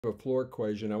A floor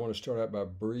equation, I want to start out by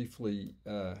briefly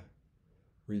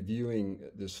reviewing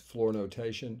this floor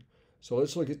notation. So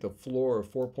let's look at the floor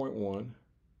of 4.1.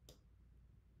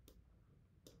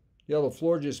 Yeah, the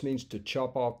floor just means to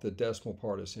chop off the decimal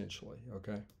part essentially,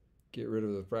 okay? Get rid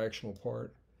of the fractional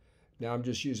part. Now I'm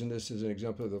just using this as an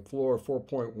example. The floor of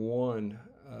 4.1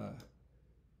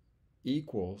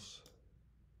 equals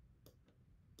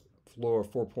floor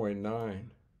of 4.9.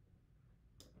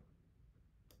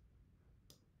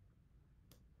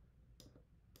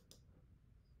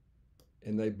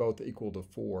 And they both equal to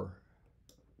 4.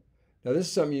 Now this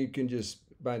is something you can just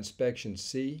by inspection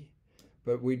see,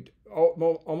 but we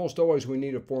almost always we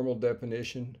need a formal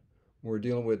definition when we're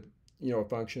dealing with a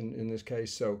function in this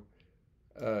case. So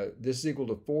this is equal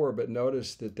to 4, but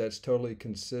notice that that's totally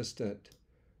consistent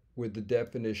with the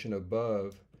definition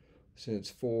above, since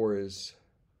 4 is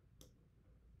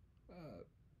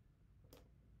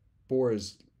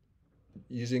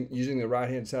using the right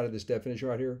hand side of this definition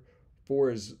right here.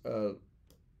 4 is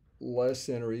less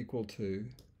than or equal to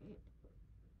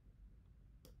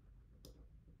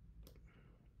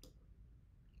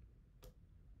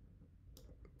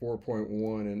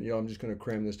 4.1, and I'm just going to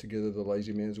cram this together the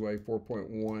lazy man's way.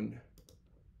 4.1,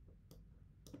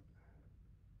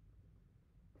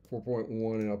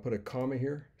 and I'll put a comma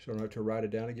here so I don't have to write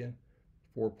it down again.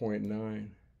 4.9,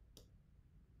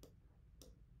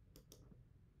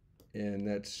 and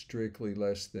that's strictly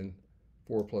less than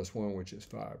 4 plus 1, which is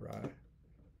 5, right?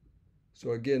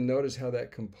 So again, notice how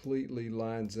that completely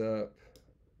lines up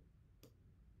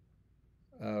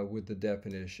with the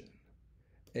definition.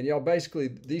 And basically,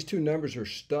 these two numbers are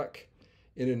stuck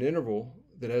in an interval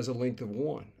that has a length of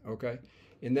 1, okay?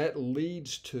 And that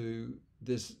leads to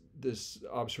this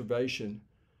observation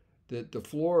that the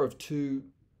floor of two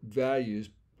values,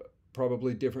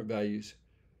 probably different values,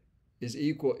 is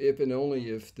equal if and only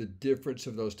if the difference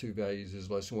of those two values is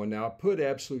less than 1. Now, I put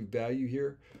absolute value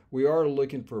here. We are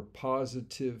looking for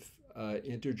positive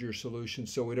integer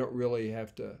solutions, so we don't really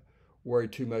have to worry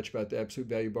too much about the absolute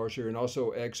value bars here. And also,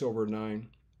 x over 9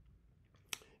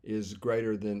 is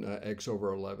greater than x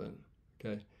over 11,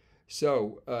 okay?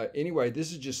 So anyway,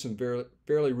 this is just some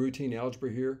fairly routine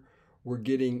algebra here. We're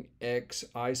getting x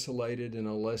isolated in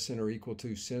a less than or equal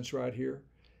to sense right here.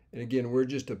 And again, we're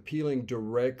just appealing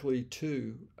directly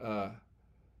to,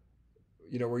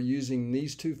 we're using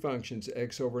these two functions,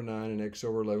 x over 9 and x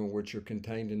over 11, which are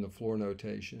contained in the floor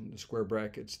notation, the square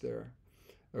brackets there,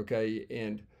 okay?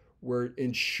 And we're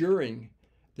ensuring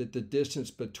that the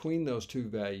distance between those two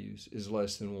values is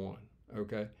less than 1,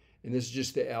 okay? And this is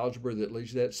just the algebra that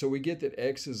leads to that. So we get that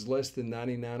x is less than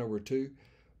 99 over 2,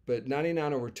 but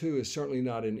 99 over 2 is certainly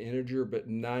not an integer, but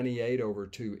 98 over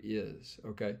 2 is,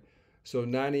 okay? So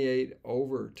 98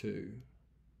 over 2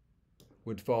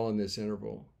 would fall in this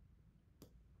interval.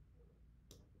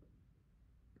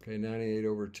 Okay, 98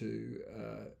 over 2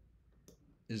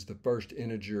 is the first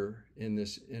integer in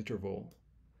this interval.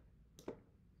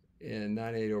 And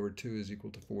 98 over 2 is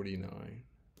equal to 49.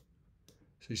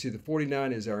 So you see the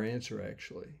 49 is our answer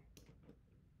actually.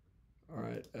 All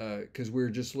right, because we're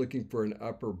just looking for an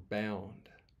upper bound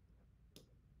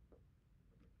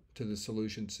to the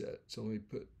solution set. So let me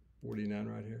put 49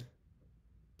 right here.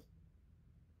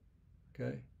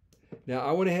 Okay. Now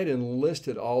I went ahead and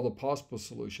listed all the possible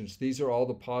solutions. These are all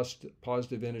the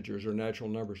positive integers or natural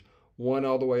numbers. 1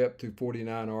 all the way up to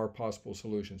 49 are possible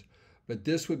solutions. But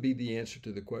this would be the answer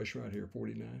to the question right here,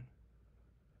 49.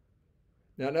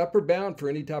 Now, an upper bound for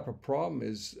any type of problem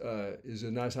is a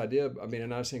nice idea. I mean, a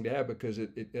nice thing to have because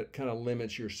it kind of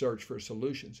limits your search for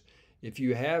solutions. If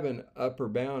you have an upper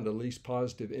bound, a least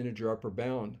positive integer upper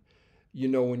bound, you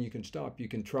know when you can stop. You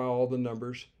can try all the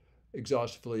numbers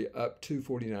exhaustively up to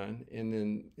 49 and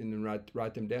then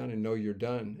write them down and know you're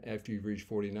done after you've reached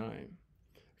 49.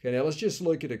 Okay, now let's just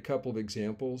look at a couple of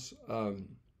examples.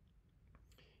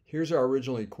 Here's our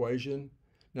original equation.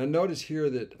 Now notice here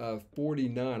that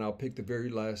 49, I'll pick the very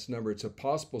last number. It's a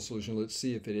possible solution. Let's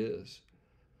see if it is.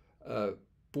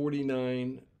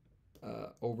 49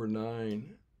 over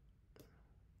 9.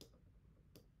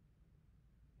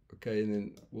 Okay, and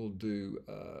then we'll do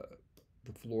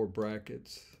the floor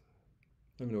brackets.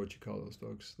 Let me know what you call those,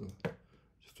 folks. The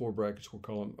floor brackets, we'll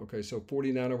call them. Okay, so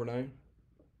 49 over 9.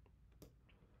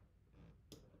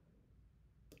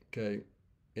 Okay.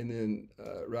 And then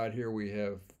right here we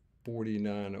have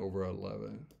 49 over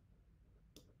 11.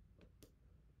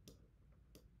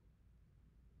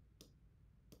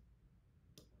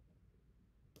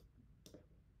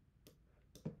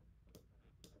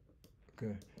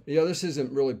 Okay. Yeah, this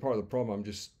isn't really part of the problem.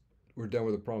 We're done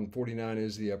with the problem. 49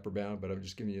 is the upper bound, but I'm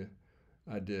just giving you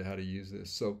an idea how to use this.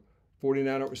 So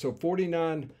 49, so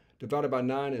 49 divided by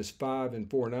 9 is 5 and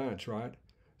 4/9, right?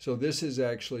 So this is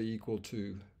actually equal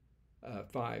to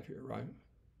 5 here, right?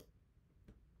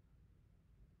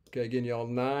 Okay, again, y'all,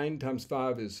 9 times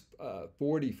 5 is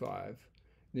 45.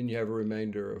 Then you have a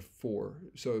remainder of 4.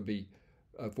 So it would be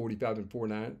 45 and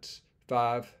 4/9,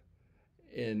 5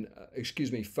 and,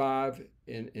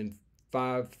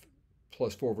 5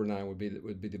 plus 4/9 would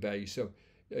be the value. So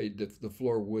the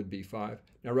floor would be 5.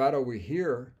 Now right over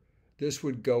here, this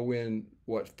would go in,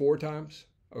 what, 4 times?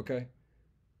 Okay.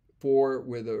 4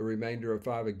 with a remainder of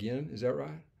 5 again. Is that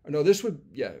right? No, this would,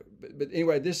 yeah. But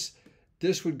anyway, this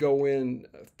would go in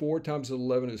 4 times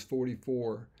 11 is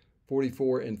 44.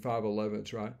 44 and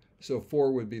 5/11, right? So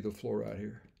 4 would be the floor right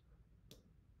here,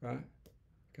 right?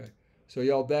 Okay. So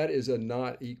y'all, that is a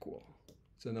not equal.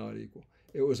 It's a not equal.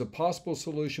 It was a possible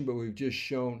solution, but we've just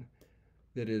shown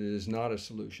that it is not a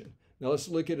solution. Now let's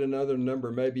look at another number.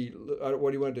 Maybe,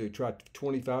 what do you want to do? Try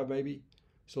 25 maybe?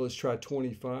 So let's try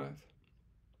 25.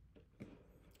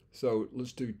 So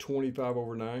let's do 25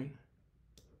 over 9.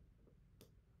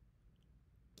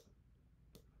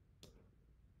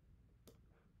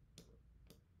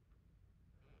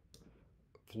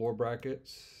 Floor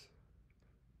brackets.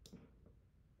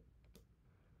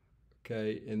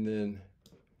 Okay, and then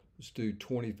let's do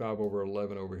 25 over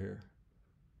 11 over here.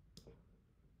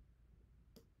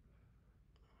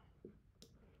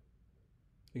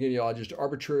 Again, y'all, I just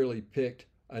arbitrarily picked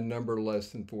a number less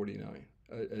than 49,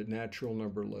 a natural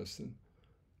number less than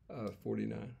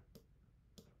 49.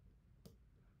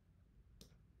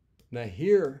 Now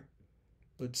here,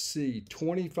 let's see,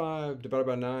 25 divided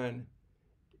by 9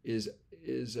 is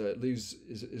a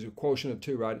quotient of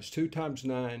 2, right? It's 2 times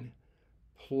 9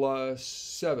 plus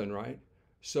 7, right?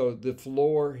 So the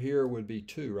floor here would be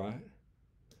 2, right?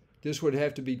 This would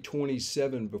have to be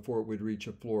 27 before it would reach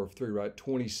a floor of 3, right?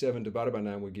 27 divided by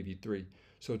 9 would give you 3.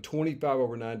 So 25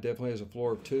 over 9 definitely has a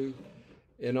floor of 2.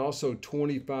 And also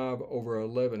 25 over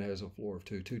 11 has a floor of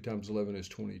 2. 2 times 11 is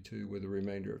 22 with a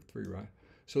remainder of 3, right?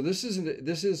 So this is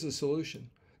a solution.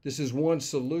 This is one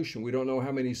solution. We don't know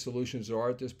how many solutions there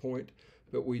are at this point,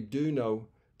 but we do know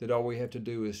that all we have to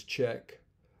do is check.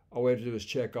 All we have to do is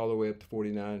check all the way up to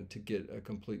 49 to get a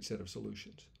complete set of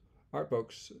solutions. All right,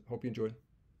 folks. Hope you enjoyed.